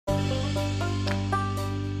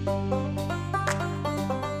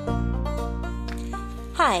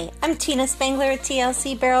Hi, I'm Tina Spangler at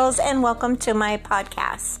TLC Barrels, and welcome to my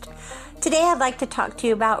podcast. Today I'd like to talk to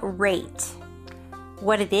you about rate,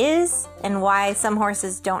 what it is, and why some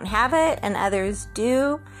horses don't have it and others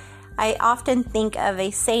do. I often think of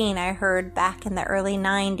a saying I heard back in the early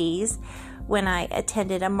 90s when I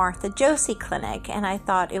attended a Martha Josie clinic, and I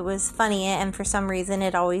thought it was funny, and for some reason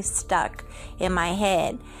it always stuck in my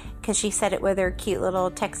head because she said it with her cute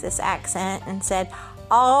little Texas accent and said,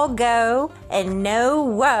 "All go and no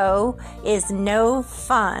woe is no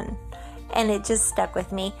fun." And it just stuck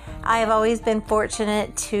with me. I have always been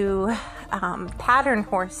fortunate to pattern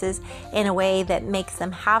horses in a way that makes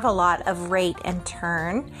them have a lot of rate and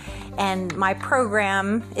turn. And my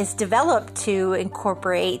program is developed to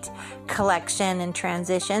incorporate collection and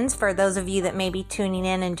transitions. For those of you that may be tuning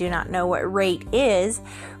in and do not know what rate is,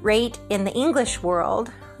 rate in the English world,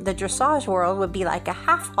 the dressage world, would be like a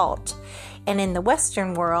half halt. And in the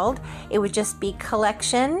Western world, it would just be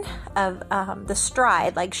collection of the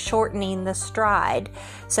stride, like shortening the stride.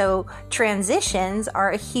 So transitions are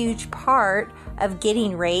a huge part of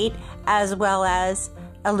getting rate, as well as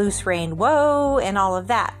a loose rein whoa and all of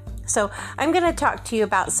that. So I'm going to talk to you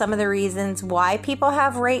about some of the reasons why people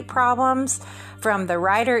have rate problems, from the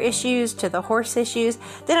rider issues to the horse issues.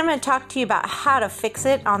 Then I'm going to talk to you about how to fix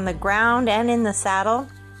it on the ground and in the saddle,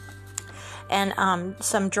 and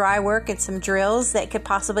some dry work and some drills that could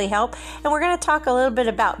possibly help. And we're going to talk a little bit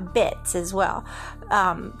about bits as well.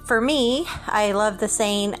 For me, I love the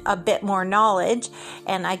saying, a bit more knowledge,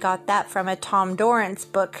 and I got that from a Tom Dorrance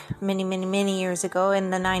book many years ago in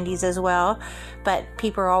the 90s as well. But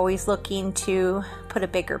people are always looking to put a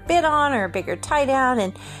bigger bit on or a bigger tie down,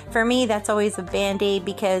 and for me, that's always a band-aid,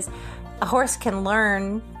 because a horse can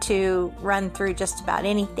learn to run through just about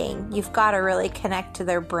anything. You've got to really connect to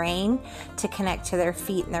their brain to connect to their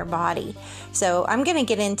feet and their body. So I'm going to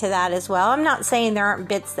get into that as well. I'm not saying there aren't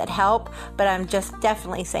bits that help, but I'm just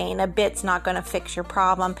definitely saying a bit's not going to fix your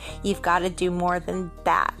problem. You've got to do more than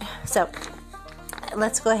that. So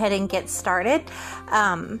let's go ahead and get started.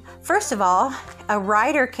 First of all, a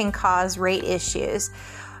rider can cause rate issues.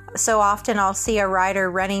 So often I'll see a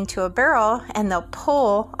rider running to a barrel and they'll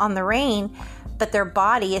pull on the rein, but their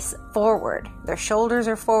body is forward. Their shoulders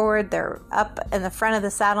are forward. They're up in the front of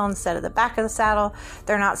the saddle instead of the back of the saddle.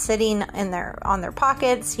 They're not sitting on their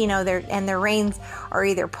pockets, and their reins are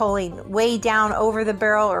either pulling way down over the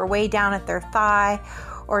barrel or way down at their thigh,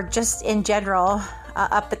 or just in general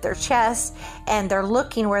up at their chest, and they're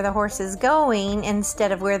looking where the horse is going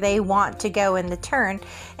instead of where they want to go in the turn.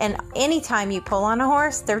 And anytime you pull on a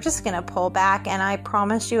horse, they're just going to pull back, and I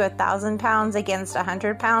promise you 1,000 pounds against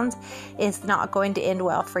 100 pounds is not going to end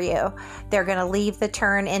well for you. They're going to leave the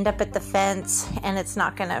turn, end up at the fence, and it's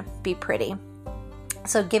not going to be pretty.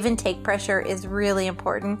 So give and take pressure is really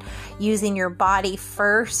important. Using your body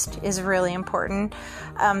first is really important.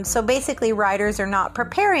 So basically, riders are not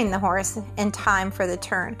preparing the horse in time for the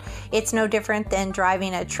turn. It's no different than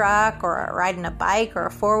driving a truck or riding a bike or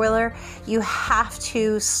a four-wheeler. You have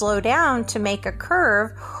to slow down to make a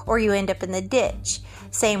curve, or you end up in the ditch.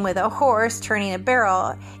 Same with a horse turning a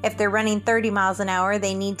barrel. If they're running 30 miles an hour,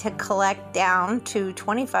 they need to collect down to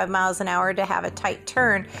 25 miles an hour to have a tight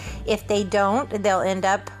turn. If they don't, they'll end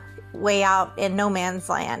up way out in no man's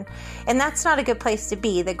land. And that's not a good place to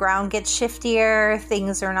be. The ground gets shiftier,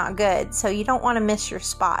 things are not good. So you don't want to miss your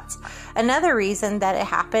spots. Another reason that it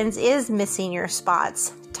happens is missing your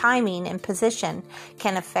spots. Timing and position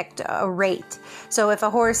can affect a rate. So if a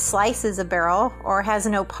horse slices a barrel or has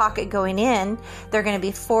no pocket going in, they're going to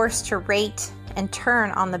be forced to rate and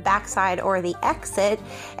turn on the backside or the exit,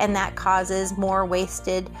 and that causes more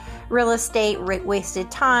wasted real estate, wasted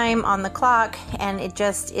time on the clock, and it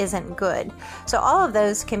just isn't good. So all of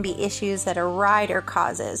those can be issues that a rider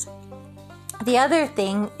causes. The other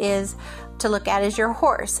thing is to look at is your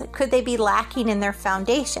horse. Could they be lacking in their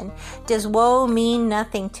foundation? Does whoa mean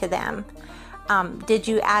nothing to them? Did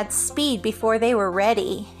you add speed before they were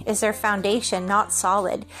ready? Is their foundation not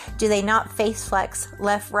solid? Do they not face flex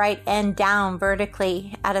left, right, and down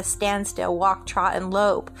vertically at a standstill, walk, trot, and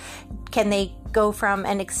lope? Can they go from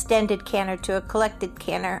an extended canter to a collected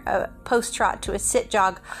canter, a post trot to a sit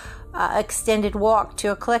jog, extended walk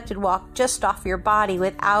to a collected walk, just off your body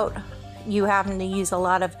without you having to use a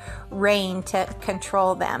lot of rein to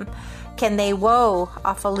control them? Can they whoa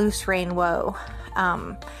off a loose rein whoa?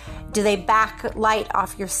 Do they back light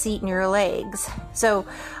off your seat and your legs? So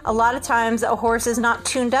a lot of times a horse is not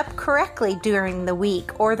tuned up correctly during the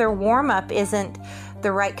week, or their warm-up isn't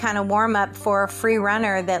the right kind of warm-up for a free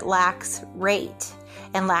runner that lacks rate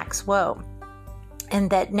and lacks whoa. and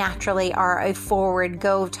that naturally are a forward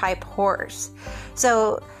go type horse.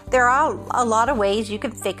 So there are a lot of ways you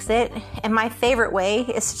can fix it, and my favorite way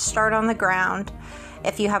is to start on the ground.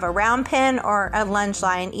 If you have a round pen or a lunge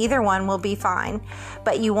line, either one will be fine,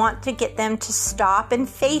 but you want to get them to stop and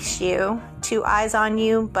face you, 2 eyes on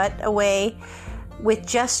you, butt away, with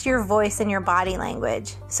just your voice and your body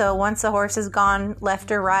language. So once the horse has gone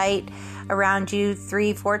left or right around you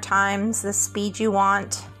 3-4 times the speed you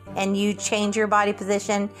want, and you change your body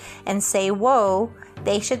position and say whoa,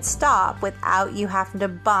 they should stop without you having to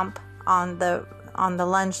bump on the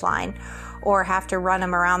lunge line or have to run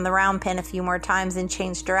them around the round pen a few more times and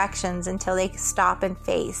change directions until they stop and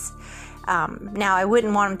face. Now, I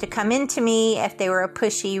wouldn't want them to come into me if they were a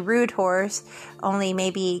pushy, rude horse, only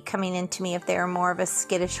maybe coming into me if they were more of a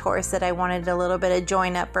skittish horse that I wanted a little bit of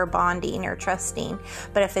join up or bonding or trusting.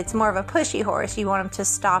 But if it's more of a pushy horse, you want them to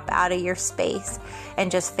stop out of your space and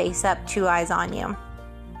just face up, 2 eyes on you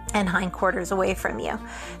and hindquarters away from you.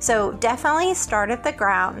 So definitely start at the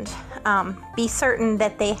ground. Be certain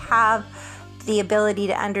that they have the ability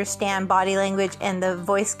to understand body language and the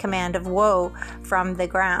voice command of whoa from the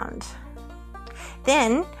ground.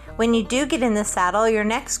 Then, when you do get in the saddle, your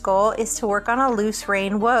next goal is to work on a loose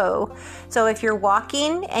rein whoa. So if you're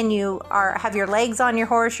walking and you have your legs on your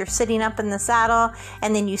horse, you're sitting up in the saddle,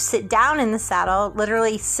 and then you sit down in the saddle,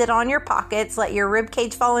 literally sit on your pockets, let your rib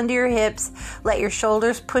cage fall into your hips, let your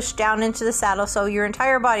shoulders push down into the saddle so your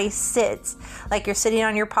entire body sits like you're sitting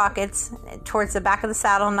on your pockets towards the back of the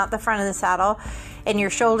saddle, not the front of the saddle, and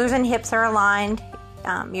your shoulders and hips are aligned,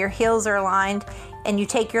 your heels are aligned, and you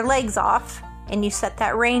take your legs off and you set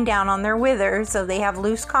that rein down on their withers so they have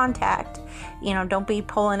loose contact. Don't be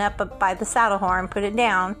pulling up by the saddle horn. Put it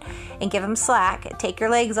down and give them slack. Take your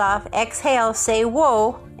legs off, exhale, say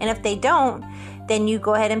whoa, and if they don't, then you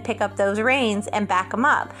go ahead and pick up those reins and back them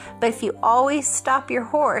up. But if you always stop your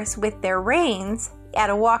horse with their reins at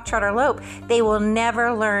a walk, trot, or lope, they will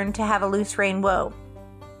never learn to have a loose rein whoa.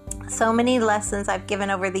 So many lessons I've given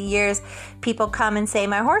over the years, people come and say,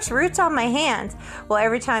 my horse roots on my hands. Well,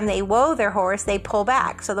 every time they whoa their horse, they pull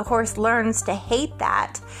back. So the horse learns to hate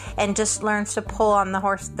that and just learns to pull on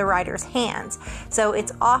the rider's hands. So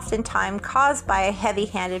it's oftentimes caused by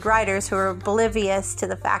heavy-handed riders who are oblivious to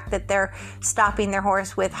the fact that they're stopping their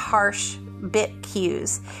horse with harsh bit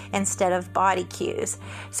cues instead of body cues.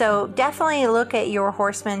 So definitely look at your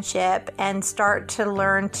horsemanship and start to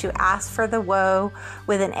learn to ask for the whoa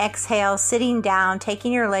with an exhale, sitting down,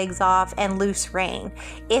 taking your legs off, and loose rein.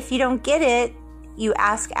 If you don't get it, you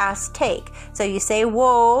ask, take. So you say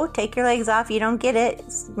whoa, take your legs off. You don't get it,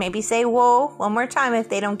 maybe say whoa one more time. If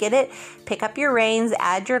they don't get it, pick up your reins,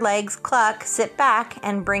 add your legs, cluck, sit back,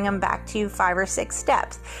 and bring them back to you 5 or 6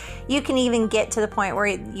 steps. You can even get to the point where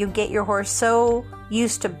you get your horse so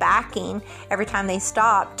used to backing every time they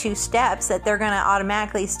stop 2 steps that they're going to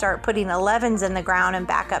automatically start putting 11s in the ground and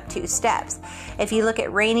back up 2 steps. If you look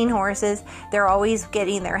at reining horses, they're always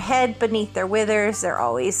getting their head beneath their withers, they're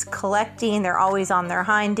always collecting, they're always on their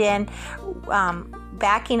hind end.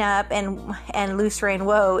 Backing up and loose rein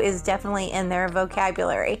whoa is definitely in their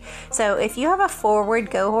vocabulary. So if you have a forward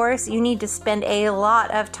go horse, you need to spend a lot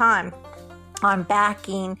of time on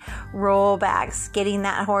backing, rollbacks, getting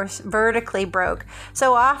that horse vertically broke.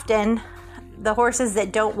 So often, the horses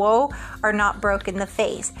that don't whoa are not broke in the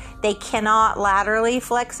face. They cannot laterally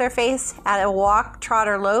flex their face at a walk, trot,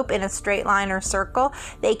 or lope in a straight line or circle.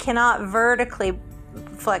 They cannot vertically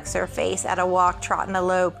flex their face at a walk, trot, and a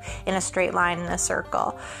lope in a straight line and a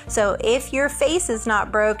circle. So if your face is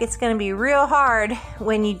not broke, it's going to be real hard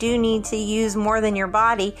when you do need to use more than your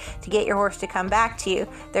body to get your horse to come back to you.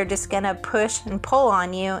 They're just going to push and pull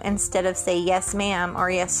on you instead of say yes ma'am or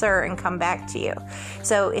yes sir and come back to you.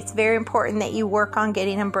 So it's very important that you work on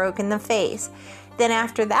getting them broke in the face. Then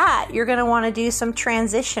after that, you're going to want to do some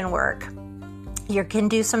transition work. You can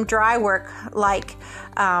do some dry work like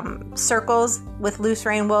circles with loose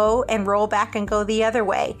rein whoa and roll back and go the other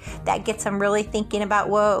way. That gets them really thinking about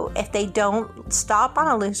whoa. If they don't stop on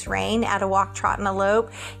a loose rein at a walk, trot, and a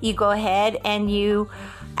lope, you go ahead and you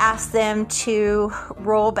ask them to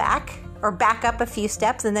roll back or back up a few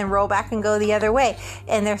steps and then roll back and go the other way.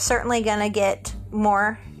 And they're certainly going to get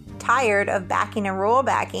more tired of backing and roll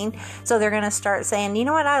backing, so they're going to start saying, you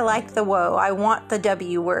know what, I like the whoa, I want the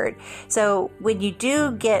W word. So when you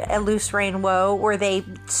do get a loose rein whoa where they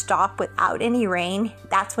stop without any rein,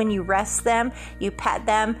 that's when you rest them, you pet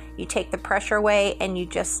them, you take the pressure away, and you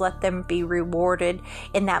just let them be rewarded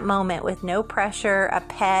in that moment with no pressure, a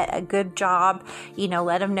pet, a good job,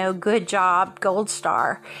 let them know good job, gold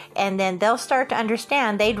star, and then they'll start to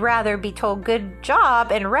understand they'd rather be told good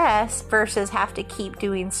job and rest versus have to keep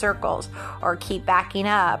doing circles circles, or keep backing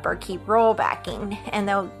up, or keep roll backing, and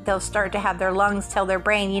they'll start to have their lungs tell their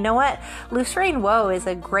brain, you know what, loose rain whoa is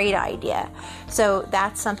a great idea. So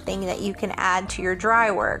that's something that you can add to your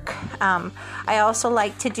dry work. I also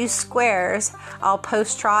like to do squares. I'll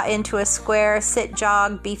post trot into a square, sit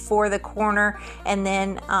jog before the corner, and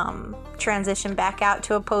then transition back out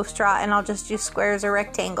to a post trot, and I'll just do squares or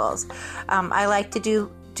rectangles. I like to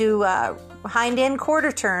do hind end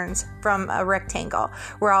quarter turns from a rectangle,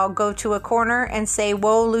 where I'll go to a corner and say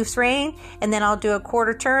whoa loose rein, and then I'll do a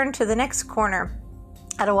quarter turn to the next corner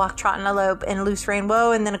at a walk, trot, and a lope, and loose rein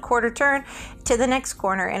whoa, and then a quarter turn to the next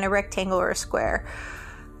corner in a rectangle or a square.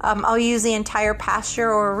 I'll use the entire pasture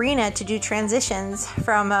or arena to do transitions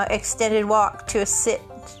from an extended walk to a sit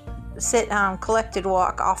collected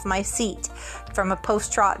walk off my seat, from a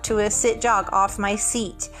post trot to a sit jog off my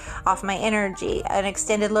seat, off my energy, an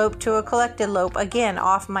extended lope to a collected lope, again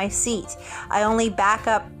off my seat. I only back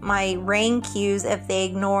up my rein cues if they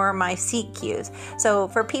ignore my seat cues. So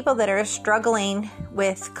for people that are struggling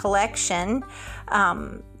with collection,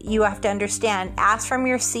 you have to understand, ask from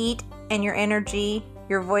your seat and your energy,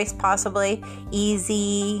 your voice possibly,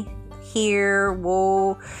 easy, here,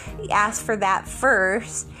 whoa. Ask for that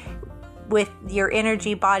first with your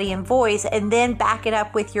energy, body, and voice, and then back it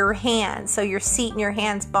up with your hands. So your seat and your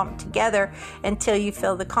hands bump together until you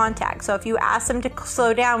feel the contact. So if you ask them to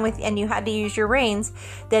slow down and you had to use your reins,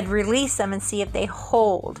 then release them and see if they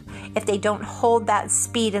hold. If they don't hold that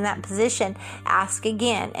speed in that position, ask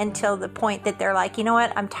again until the point that they're like, you know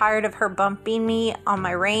what, I'm tired of her bumping me on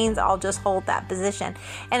my reins. I'll just hold that position.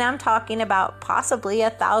 And I'm talking about possibly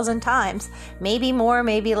 1,000 times, maybe more,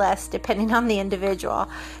 maybe less, depending on the individual.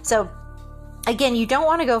 So again, you don't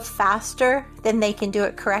want to go faster than they can do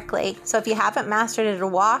it correctly. So if you haven't mastered it at a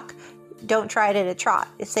walk, don't try it at a trot.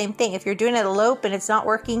 The same thing. If you're doing it at a lope and it's not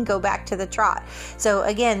working, go back to the trot. So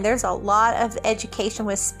again, there's a lot of education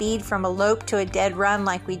with speed from a lope to a dead run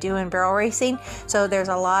like we do in barrel racing. So there's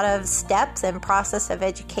a lot of steps and process of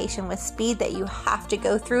education with speed that you have to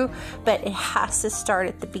go through, but it has to start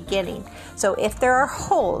at the beginning. So if there are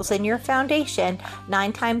holes in your foundation,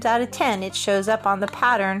 9 times out of 10, it shows up on the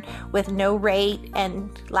pattern with no rate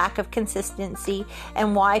and lack of consistency,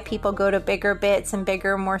 and why people go to bigger bits and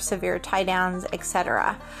bigger, more severe tie downs,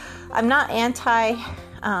 etc. I'm not anti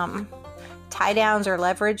tie downs or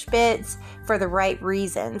leverage bits for the right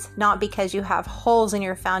reasons, not because you have holes in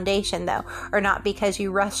your foundation though, or not because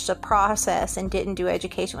you rushed the process and didn't do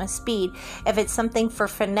education with speed. If it's something for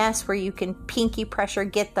finesse where you can pinky pressure,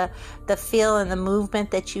 get the feel and the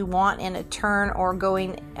movement that you want in a turn or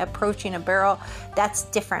approaching a barrel, that's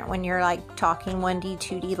different when you're like talking 1D,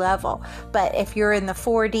 2D level. But if you're in the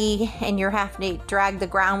 4D and you're having to drag the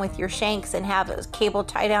ground with your shanks and have a cable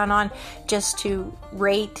tie down on just to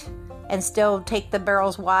rate and still take the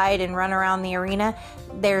barrels wide and run around the arena,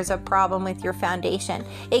 there's a problem with your foundation.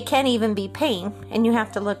 It can even be pain, and you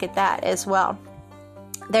have to look at that as well.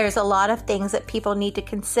 There's a lot of things that people need to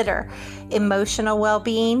consider: emotional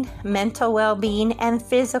well-being, mental well-being, and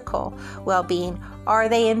physical well-being. Are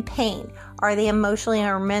they in pain? Are they emotionally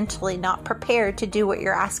or mentally not prepared to do what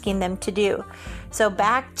you're asking them to do? So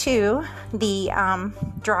back to the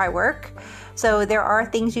dry work. So there are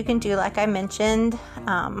things you can do, like I mentioned,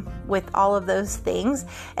 with all of those things.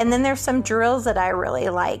 And then there's some drills that I really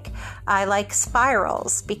like. I like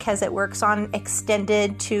spirals because it works on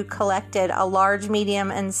extended to collected, a large,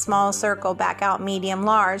 medium, and small circle, back out, medium,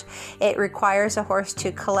 large. It requires a horse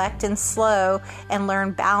to collect and slow and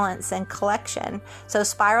learn balance and collection. So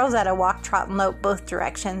spirals at a walk, trot, and lope, both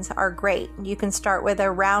directions, are great. You can start with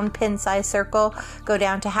a round pin size circle, go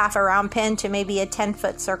down to half a round pin to maybe a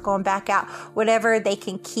 10-foot circle and back out. Whatever they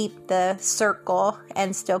can keep the circle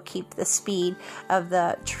and still keep the speed of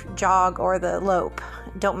the jog or the lope.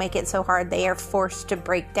 Don't make it so hard they are forced to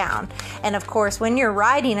break down. And of course, when you're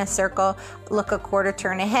riding a circle, look a quarter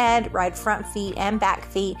turn ahead, ride front feet and back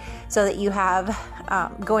feet so that you have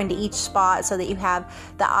going to each spot, so that you have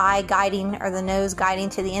the eye guiding or the nose guiding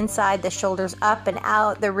to the inside, the shoulders up and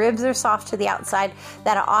out, the ribs are soft to the outside.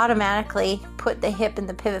 That'll automatically put the hip and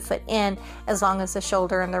the pivot foot in as long as the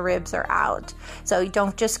shoulder and the ribs are out. So you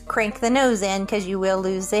don't just crank the nose in, because you will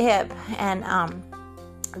lose the hip. And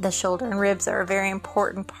the shoulder and ribs are a very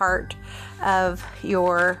important part of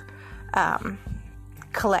your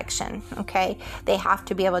collection. Okay, they have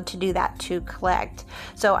to be able to do that to collect.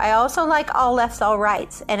 So I also like all lefts, all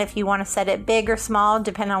rights. And if you want to set it big or small,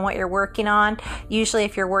 depending on what you're working on, usually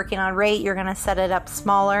if you're working on rate, you're going to set it up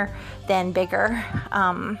smaller than bigger.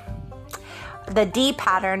 The D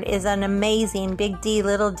pattern is an amazing, big D,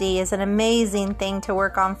 little d is an amazing thing to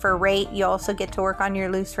work on for rate. You also get to work on your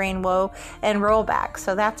loose rein, woe, and rollback.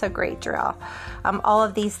 So that's a great drill. All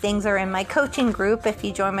of these things are in my coaching group. If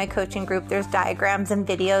you join my coaching group, there's diagrams and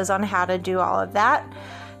videos on how to do all of that.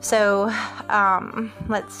 So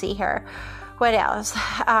let's see here. What else?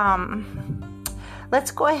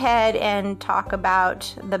 Let's go ahead and talk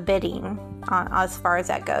about the bitting as far as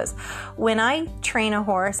that goes. When I train a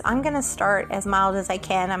horse, I'm going to start as mild as I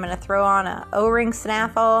can. I'm going to throw on a O-ring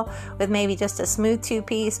snaffle with maybe just a smooth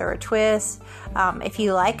two-piece or a twist. If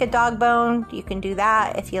you like a dog bone, you can do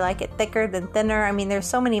that. If you like it thicker than thinner, I mean, there's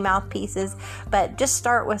so many mouthpieces, but just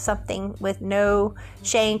start with something with no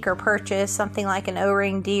shank or purchase, something like an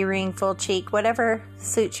O-ring, D-ring, full cheek, whatever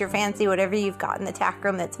suits your fancy, whatever you've got in the tack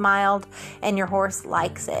room that's mild and your horse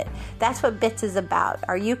likes it. That's what bits is about.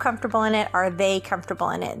 Are you comfortable in it? Are they comfortable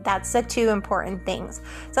in it? That's the two important things.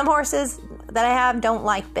 Some horses that I have don't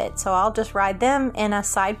like bits, so I'll just ride them in a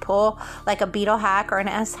side pull like a beetle hack or an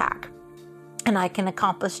S hack. And I can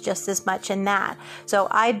accomplish just as much in that. So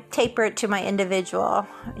I taper it to my individual,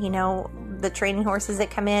 the training horses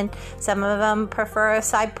that come in. Some of them prefer a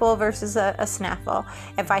side pull versus a snaffle,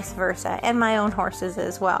 and vice versa, and my own horses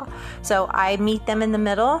as well. So I meet them in the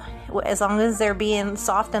middle. As long as they're being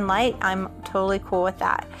soft and light, I'm totally cool with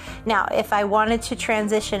that. Now, if I wanted to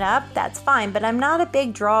transition up, that's fine, but I'm not a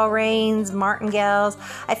big draw reins, martingales.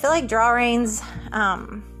 I feel like draw reins,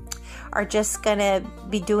 are just going to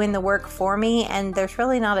be doing the work for me, and there's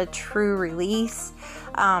really not a true release.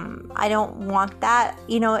 I don't want that.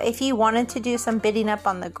 If you wanted to do some bitting up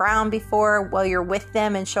on the ground before while you're with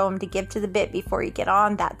them and show them to give to the bit before you get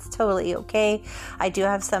on, that's totally okay. I do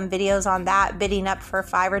have some videos on that, bitting up for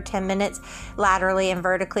 5 or 10 minutes laterally and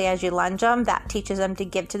vertically as you lunge them. That teaches them to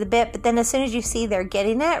give to the bit, but then as soon as you see they're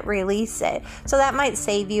getting it, release it. So that might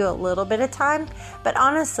save you a little bit of time, but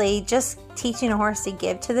honestly, just teaching a horse to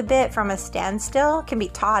give to the bit from a standstill can be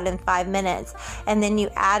taught in 5 minutes, and then you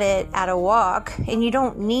add it at a walk, and you don't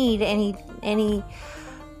need any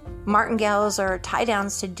martingales or tie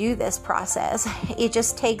downs to do this process. It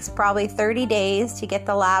just takes probably 30 days to get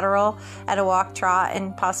the lateral at a walk trot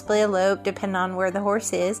and possibly a lope, depending on where the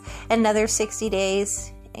horse is. Another 60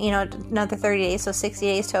 days, another 30 days, so 60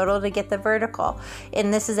 days total to get the vertical.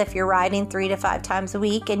 And this is if you're riding 3 to 5 times a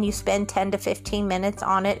week and you spend 10 to 15 minutes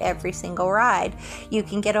on it every single ride. You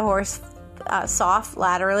can get a horse soft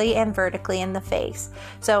laterally and vertically in the face.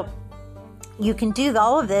 So you can do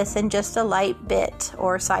all of this in just a light bit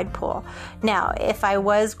or side pull. Now, if I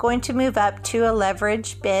was going to move up to a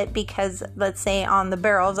leverage bit, because let's say on the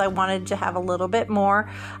barrels I wanted to have a little bit more,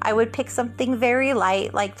 I would pick something very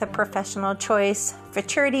light like the Professional Choice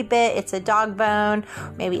Futurity bit. It's a dog bone,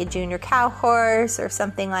 maybe a junior cow horse or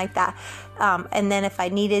something like that. And then if I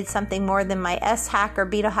needed something more than my S hack or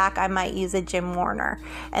beetle hack, I might use a Jim Warner.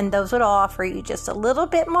 And those would all offer you just a little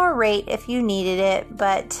bit more rate if you needed it,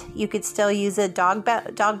 but you could still use a dog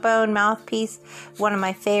bone mouthpiece. One of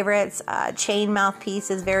my favorites, chain mouthpiece,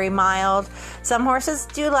 is very mild. Some horses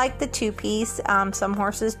do like the two-piece, some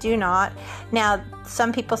horses do not. Now,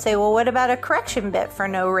 some people say, well, what about a correction bit for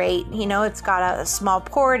no rate? It's got a small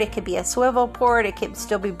port. It could be a swivel port. It could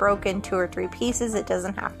still be broken 2 or 3 pieces. It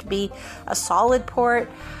doesn't have to be a solid port.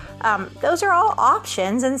 Those are all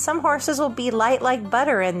options, and some horses will be light like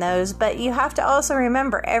butter in those, but you have to also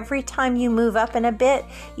remember, every time you move up in a bit,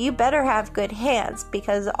 you better have good hands,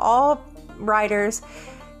 because all riders'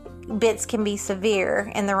 bits can be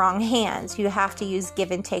severe in the wrong hands. You have to use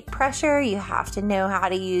give and take pressure. You have to know how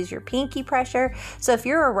to use your pinky pressure. So if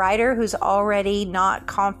you're a rider who's already not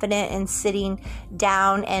confident in sitting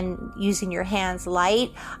down and using your hands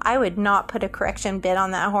light, I would not put a correction bit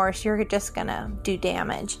on that horse. You're just gonna do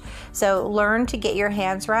damage. So learn to get your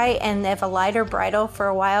hands right, and if a lighter bridle for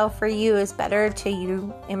a while for you is better to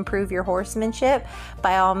you improve your horsemanship,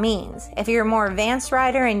 by all means. If you're a more advanced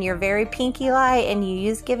rider and you're very pinky light and you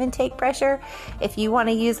use give and take pressure, if you want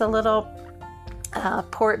to use a little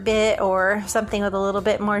port bit or something with a little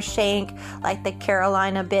bit more shank, like the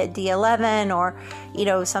Carolina bit D11, or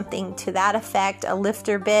something to that effect, a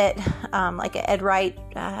lifter bit, like an Ed Wright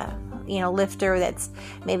lifter that's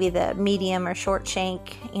maybe the medium or short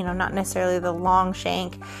shank, not necessarily the long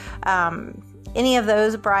shank. Any of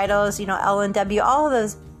those bridles, L&W, all of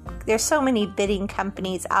those there's so many bitting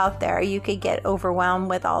companies out there. You could get overwhelmed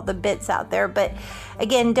with all the bits out there. But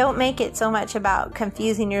again, don't make it so much about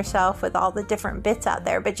confusing yourself with all the different bits out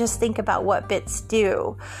there, but just think about what bits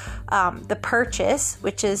do. The purchase,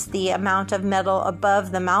 which is the amount of metal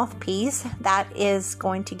above the mouthpiece, that is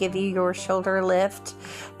going to give you your shoulder lift.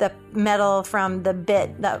 The metal from the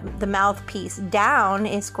bit, the mouthpiece down,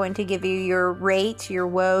 is going to give you your rate, your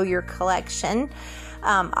woe, your collection.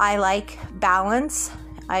 I like balance.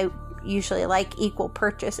 I usually like equal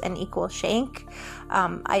purchase and equal shank.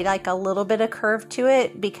 I like a little bit of curve to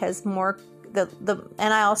it because and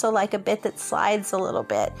I also like a bit that slides a little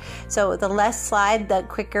bit. So the less slide, the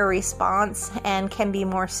quicker response and can be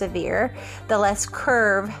more severe. The less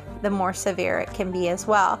curve, the more severe it can be as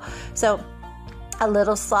well. So a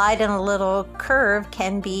little slide and a little curve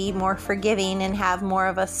can be more forgiving and have more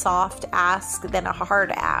of a soft ask than a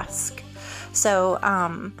hard ask. So,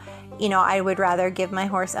 I would rather give my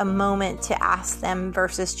horse a moment to ask them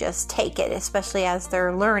versus just take it, especially as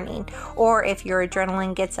they're learning. Or if your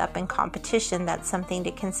adrenaline gets up in competition, that's something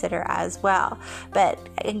to consider as well. But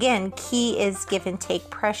again, key is give and take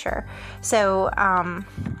pressure. So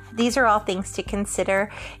these are all things to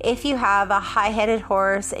consider. If you have a high-headed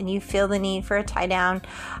horse and you feel the need for a tie down,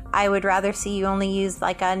 I would rather see you only use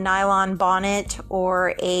like a nylon bonnet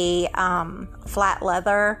or a flat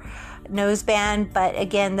leather noseband, but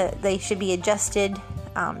again, they should be adjusted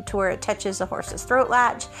to where it touches the horse's throat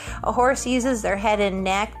latch. A horse uses their head and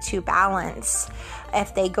neck to balance.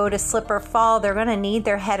 If they go to slip or fall, they're going to need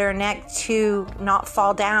their head or neck to not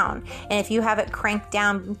fall down. And if you have it cranked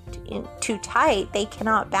down too tight, they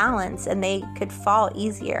cannot balance and they could fall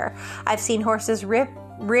easier. I've seen horses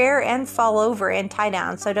rear and fall over in tie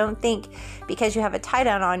down. So don't think because you have a tie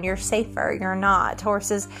down on, you're safer. You're not.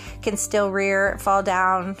 Horses can still rear, fall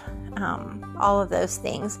down, all of those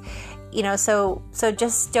things. So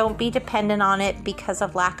just don't be dependent on it because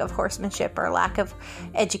of lack of horsemanship or lack of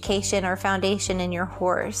education or foundation in your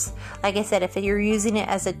horse. Like I said, if you're using it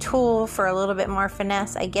as a tool for a little bit more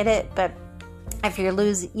finesse, I get it, but if you're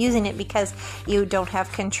using it because you don't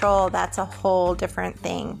have control, that's a whole different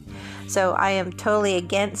thing. So I am totally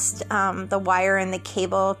against the wire and the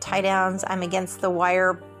cable tie downs. I'm against the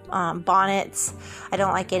wire bonnets. I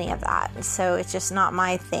don't like any of that. So it's just not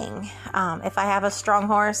my thing. If I have a strong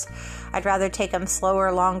horse, I'd rather take them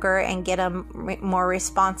slower, longer, and get them more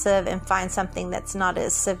responsive and find something that's not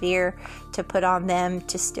as severe to put on them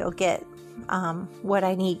to still get what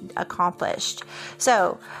I need accomplished.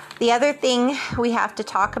 So the other thing we have to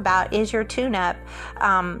talk about is your tune-up.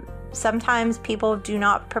 Sometimes people do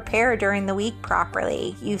not prepare during the week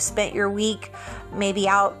properly. You spent your week maybe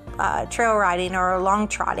out trail riding or long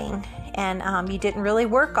trotting, and you didn't really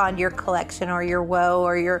work on your collection or your woe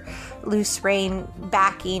or your loose rein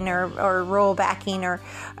backing or roll backing, or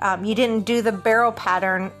you didn't do the barrel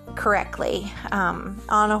pattern correctly. On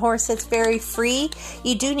a horse that's very free,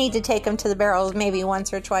 you do need to take them to the barrels maybe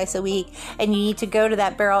once or twice a week, and you need to go to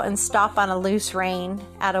that barrel and stop on a loose rein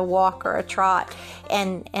at a walk or a trot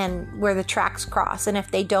and where the tracks cross. And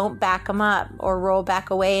if they don't, back them up or roll back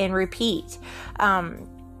away and repeat.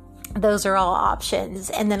 Those are all options.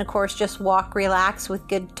 And then, of course, just walk, relax with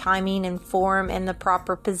good timing and form and the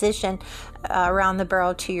proper position around the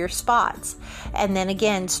barrel to your spots. And then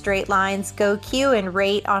again, straight lines, go cue and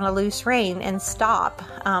rate on a loose rein and stop.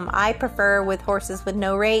 I prefer with horses with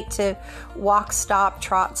no rate to walk, stop,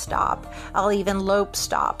 trot, stop. I'll even lope,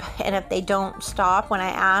 stop. And if they don't stop when I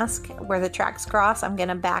ask where the tracks cross, I'm going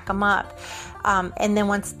to back them up. And then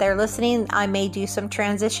once they're listening, I may do some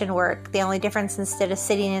transition work. The only difference, instead of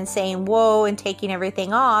sitting and saying whoa and taking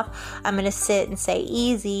everything off, I'm going to sit and say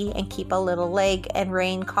easy and keep a little leg and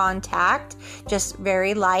rein contact, just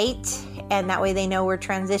very light. And that way they know we're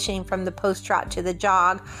transitioning from the post trot to the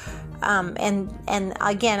jog. And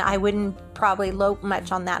again, I wouldn't probably lope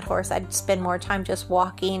much on that horse. I'd spend more time just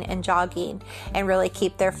walking and jogging and really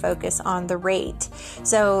keep their focus on the rate.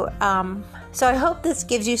 So I hope this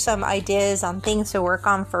gives you some ideas on things to work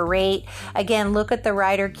on for rate. Again, look at the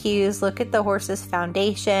rider cues, look at the horse's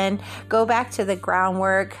foundation, go back to the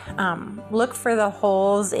groundwork, look for the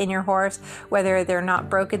holes in your horse, whether they're not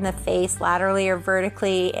broken the face laterally or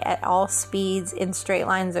vertically at all speeds in straight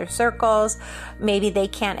lines or circles. Maybe they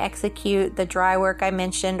can't execute the dry work I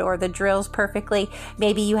mentioned or the drills perfectly.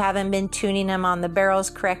 Maybe you haven't been tuning them on the barrels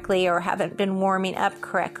correctly or haven't been warming up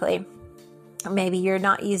correctly. Maybe you're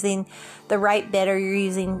not using the right bit or you're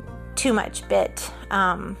using too much bit.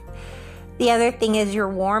 The other thing is your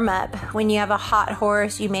warm up. When you have a hot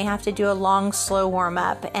horse, you may have to do a long, slow warm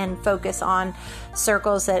up and focus on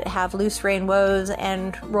circles that have loose rein woes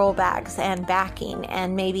and rollbacks and backing,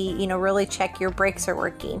 and maybe, really check your brakes are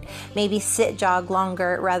working. Maybe sit jog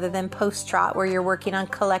longer rather than post trot where you're working on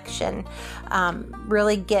collection.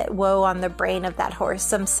 Really get woe on the brain of that horse.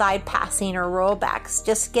 Some side passing or rollbacks.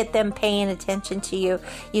 Just get them paying attention to you.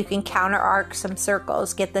 You can counter arc some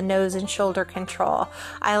circles. Get the nose and shoulder control.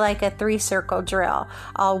 I like a 3-circle drill.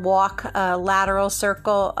 I'll walk a lateral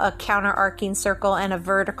circle, a counter arcing circle, and a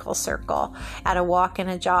vertical circle at a walk and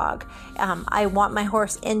a jog. I want my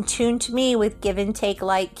horse in tune to me with give and take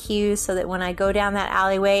light cues so that when I go down that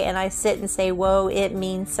alleyway and I sit and say whoa, it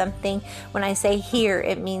means something. When I say here,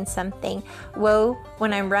 it means something. Whoa,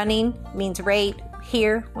 when I'm running, means rate.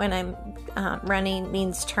 Here, when I'm running,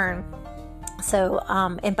 means turn. So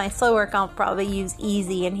in my slow work, I'll probably use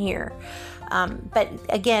easy in here. But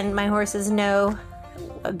again, my horses know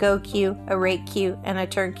a go cue, a rate cue, and a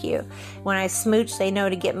turn cue. When I smooch, they know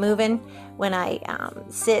to get moving. When I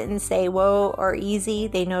sit and say whoa or easy,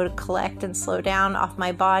 they know to collect and slow down off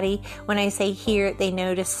my body. When I say here, they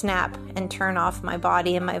know to snap and turn off my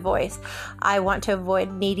body and my voice. I want to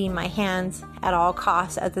avoid needing my hands at all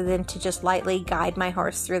costs other than to just lightly guide my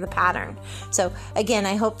horse through the pattern. So again,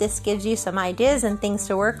 I hope this gives you some ideas and things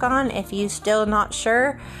to work on. If you're still not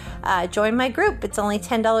sure, join my group. It's only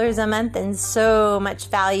 $10 a month and so much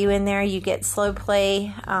value in there. You get slow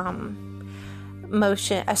play,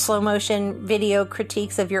 slow motion video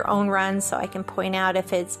critiques of your own runs, so I can point out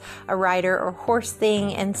if it's a rider or horse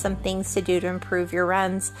thing and some things to do to improve your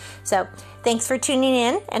runs. So thanks for tuning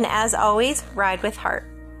in, and as always, ride with heart.